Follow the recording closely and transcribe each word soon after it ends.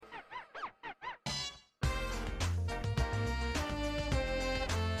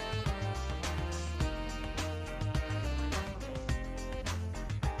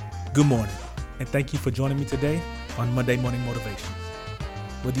Good morning, and thank you for joining me today on Monday Morning Motivations.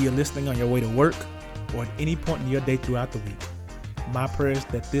 Whether you're listening on your way to work or at any point in your day throughout the week, my prayer is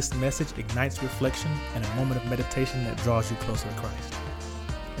that this message ignites reflection and a moment of meditation that draws you closer to Christ.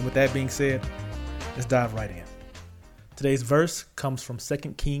 And with that being said, let's dive right in. Today's verse comes from 2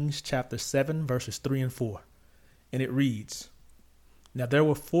 Kings chapter 7, verses 3 and 4, and it reads, "Now there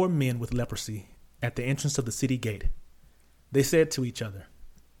were 4 men with leprosy at the entrance of the city gate. They said to each other,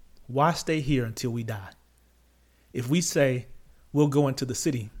 'Why stay here until we die? If we say, we'll go into the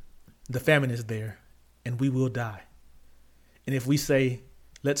city, the famine is there, and we will die. And if we say,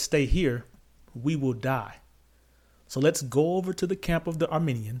 let's stay here, we will die. So let's go over to the camp of the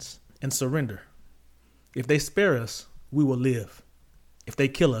Arameans and surrender. If they spare us, we will live. If they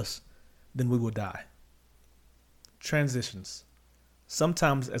kill us, then we will die.'" Transitions.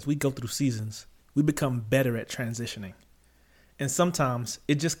 Sometimes as we go through seasons, we become better at transitioning. And sometimes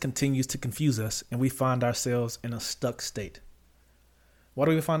it just continues to confuse us and we find ourselves in a stuck state. Why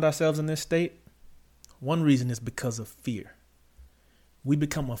do we find ourselves in this state? One reason is because of fear. We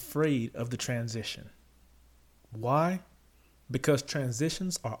become afraid of the transition. Why? Because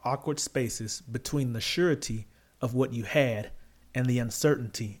transitions are awkward spaces between the surety of what you had and the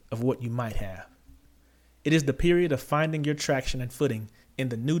uncertainty of what you might have. It is the period of finding your traction and footing in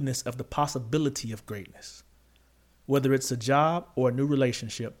the newness of the possibility of greatness. Whether it's a job or a new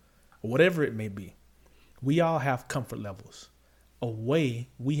relationship or whatever it may be, we all have comfort levels, a way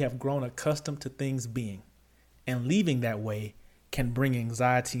we have grown accustomed to things being, and leaving that way can bring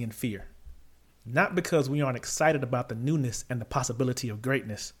anxiety and fear. Not because we aren't excited about the newness and the possibility of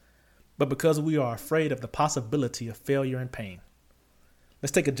greatness, but because we are afraid of the possibility of failure and pain.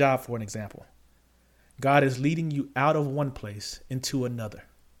 Let's take a job for an example. God is leading you out of one place into another.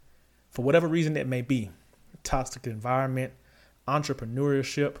 For whatever reason it may be, toxic environment,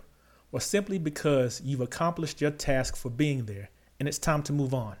 entrepreneurship, or simply because you've accomplished your task for being there and it's time to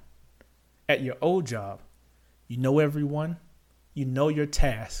move on. At your old job, you know everyone, you know your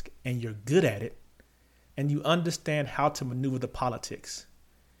task, and you're good at it, and you understand how to maneuver the politics.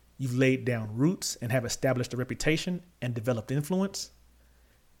 You've laid down roots and have established a reputation and developed influence.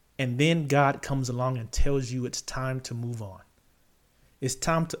 And then God comes along and tells you it's time to move on. It's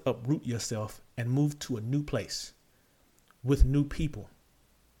time to uproot yourself and move to a new place with new people,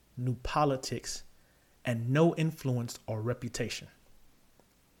 new politics, and no influence or reputation.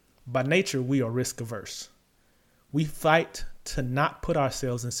 By nature, we are risk averse. We fight to not put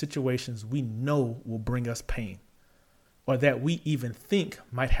ourselves in situations we know will bring us pain, or that we even think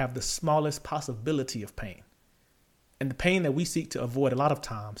might have the smallest possibility of pain. And the pain that we seek to avoid a lot of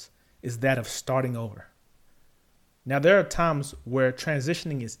times is that of starting over. Now, there are times where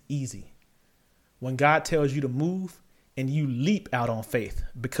transitioning is easy. When God tells you to move and you leap out on faith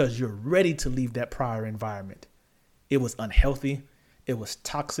because you're ready to leave that prior environment. It was unhealthy. It was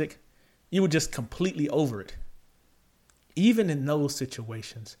toxic. You were just completely over it. Even in those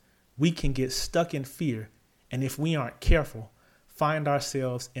situations, we can get stuck in fear, and if we aren't careful, find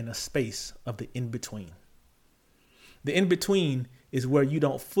ourselves in a space of the in-between. The in-between is where you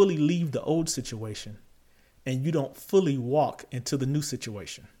don't fully leave the old situation and you don't fully walk into the new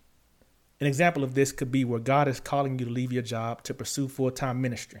situation. An example of this could be where God is calling you to leave your job to pursue full-time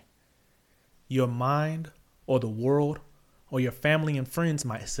ministry. Your mind or the world or your family and friends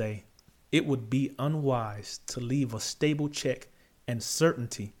might say it would be unwise to leave a stable check and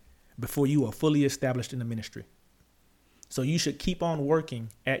certainty before you are fully established in the ministry. So you should keep on working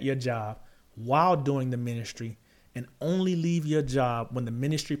at your job while doing the ministry and only leave your job when the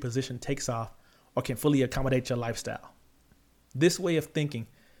ministry position takes off or can fully accommodate your lifestyle. This way of thinking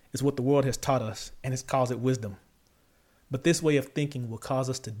is what the world has taught us, and it's called it wisdom. But this way of thinking will cause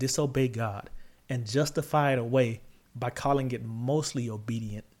us to disobey God and justify it away by calling it mostly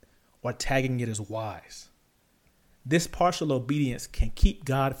obedient or tagging it as wise. This partial obedience can keep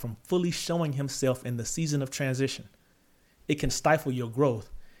God from fully showing himself in the season of transition. It can stifle your growth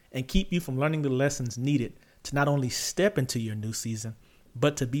and keep you from learning the lessons needed to not only step into your new season,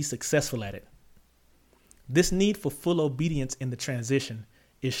 but to be successful at it. This need for full obedience in the transition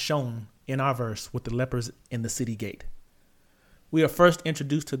is shown in our verse with the lepers in the city gate. We are first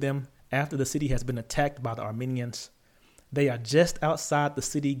introduced to them after the city has been attacked by the Arameans. They are just outside the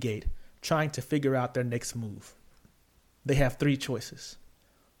city gate trying to figure out their next move. They have 3 choices.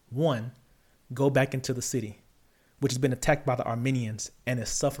 1, go back into the city, which has been attacked by the Arameans and is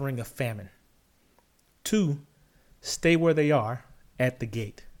suffering a famine. 2, stay where they are at the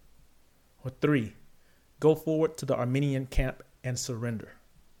gate. Or 3, go forward to the Aramean camp and surrender.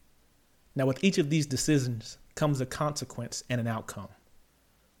 Now, with each of these decisions comes a consequence and an outcome.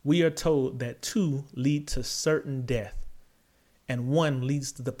 we are told that 2 lead to certain death and 1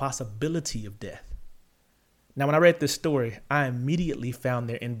 leads to the possibility of death. Now, when I read this story, I immediately found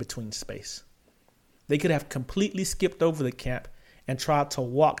their in-between space. They could have completely skipped over the camp and tried to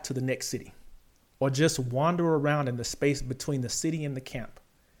walk to the next city, or just wander around in the space between the city and the camp.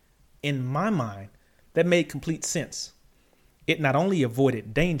 In my mind, that made complete sense. It not only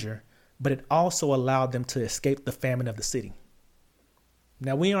avoided danger, but it also allowed them to escape the famine of the city.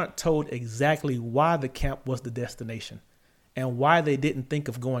 Now, we aren't told exactly why the camp was the destination and why they didn't think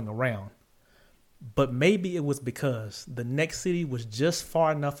of going around, but maybe it was because the next city was just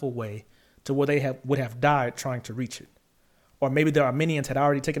far enough away to where they would have died trying to reach it. Or maybe the Armenians had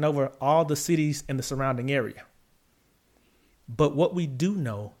already taken over all the cities in the surrounding area. But what we do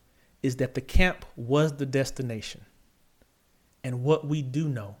know is that the camp was the destination. And what we do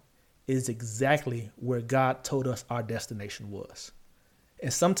know is exactly where God told us our destination was.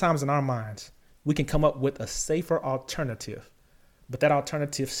 And sometimes in our minds, we can come up with a safer alternative, but that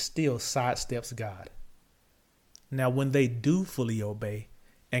alternative still sidesteps God. Now, when they do fully obey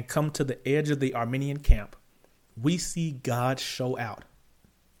and come to the edge of the Armenian camp, we see God show out.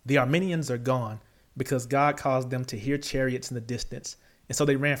 The Armenians are gone because God caused them to hear chariots in the distance, and so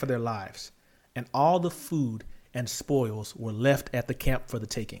they ran for their lives. And all the food and spoils were left at the camp for the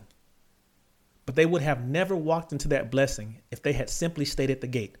taking. But they would have never walked into that blessing if they had simply stayed at the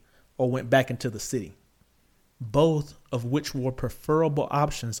gate or went back into the city, both of which were preferable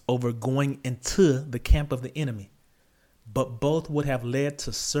options over going into the camp of the enemy. But both would have led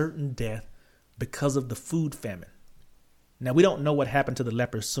to certain death because of the food famine. Now, we don't know what happened to the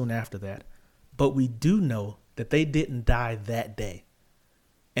lepers soon after that, but we do know that they didn't die that day.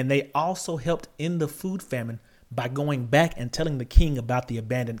 And they also helped end the food famine by going back and telling the king about the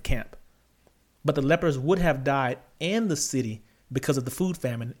abandoned camp. But the lepers would have died and the city because of the food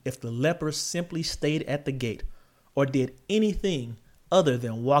famine if the lepers simply stayed at the gate or did anything other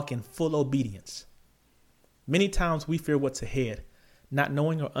than walk in full obedience. Many times we fear what's ahead, not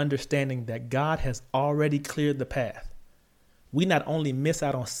knowing or understanding that God has already cleared the path. We not only miss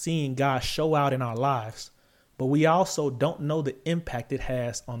out on seeing God show out in our lives, but we also don't know the impact it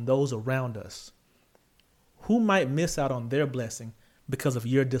has on those around us. Who might miss out on their blessing because of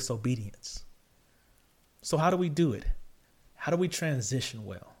your disobedience? So how do we do it? How do we transition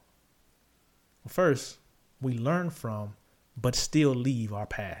well? First, we learn from, but still leave our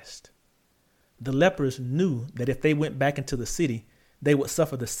past. The lepers knew that if they went back into the city, they would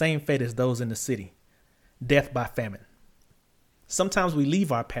suffer the same fate as those in the city, death by famine. Sometimes we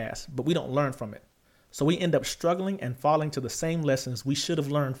leave our past, but we don't learn from it. So we end up struggling and falling to the same lessons we should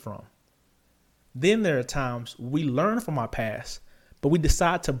have learned from. Then there are times we learn from our past, but we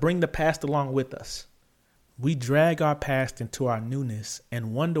decide to bring the past along with us. We drag our past into our newness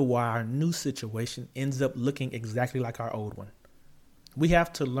and wonder why our new situation ends up looking exactly like our old one. We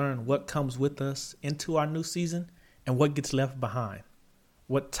have to learn what comes with us into our new season and what gets left behind,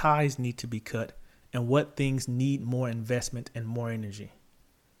 what ties need to be cut, and what things need more investment and more energy.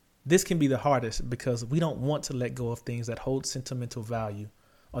 This can be the hardest because we don't want to let go of things that hold sentimental value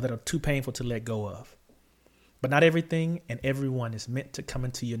or that are too painful to let go of. But not everything and everyone is meant to come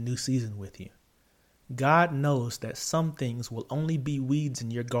into your new season with you. God knows that some things will only be weeds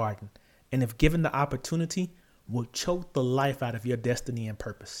in your garden, and if given the opportunity, will choke the life out of your destiny and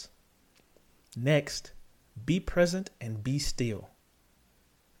purpose. Next, be present and be still.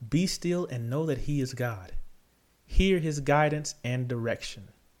 Be still and know that He is God. Hear His guidance and direction.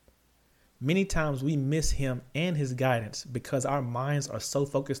 Many times we miss Him and His guidance because our minds are so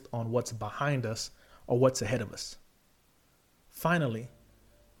focused on what's behind us or what's ahead of us. Finally,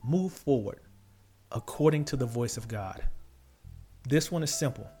 move forward according to the voice of God. This one is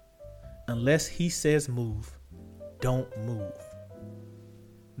simple. Unless He says move, don't move.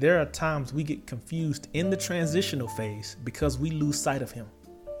 There are times we get confused in the transitional phase because we lose sight of Him.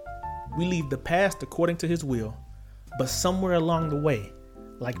 We leave the past according to His will, but somewhere along the way,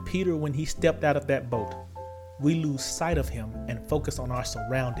 like Peter when he stepped out of that boat, we lose sight of Him and focus on our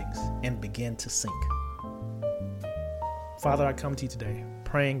surroundings and begin to sink. Father, I come to You today,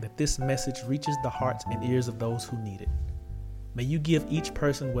 praying that this message reaches the hearts and ears of those who need it. May You give each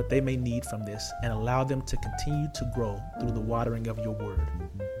person what they may need from this and allow them to continue to grow through the watering of Your word.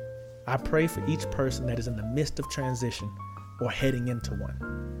 I pray for each person that is in the midst of transition or heading into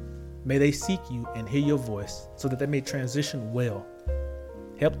one. May they seek You and hear Your voice so that they may transition well.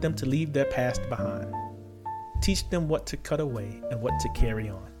 Help them to leave their past behind. Teach them what to cut away and what to carry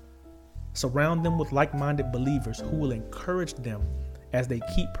on. Surround them with like-minded believers who will encourage them as they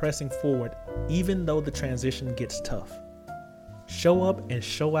keep pressing forward, even though the transition gets tough. Show up and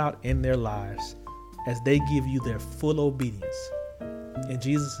show out in their lives as they give you their full obedience. In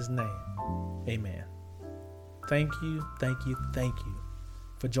Jesus' name, amen. Thank you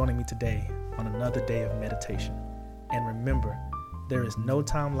for joining me today on another day of meditation. And remember, there is no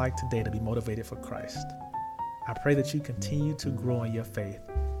time like today to be motivated for Christ. I pray that you continue to grow in your faith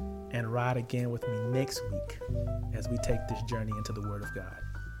and ride again with me next week as we take this journey into the Word of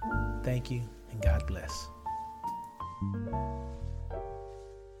God. Thank you, and God bless.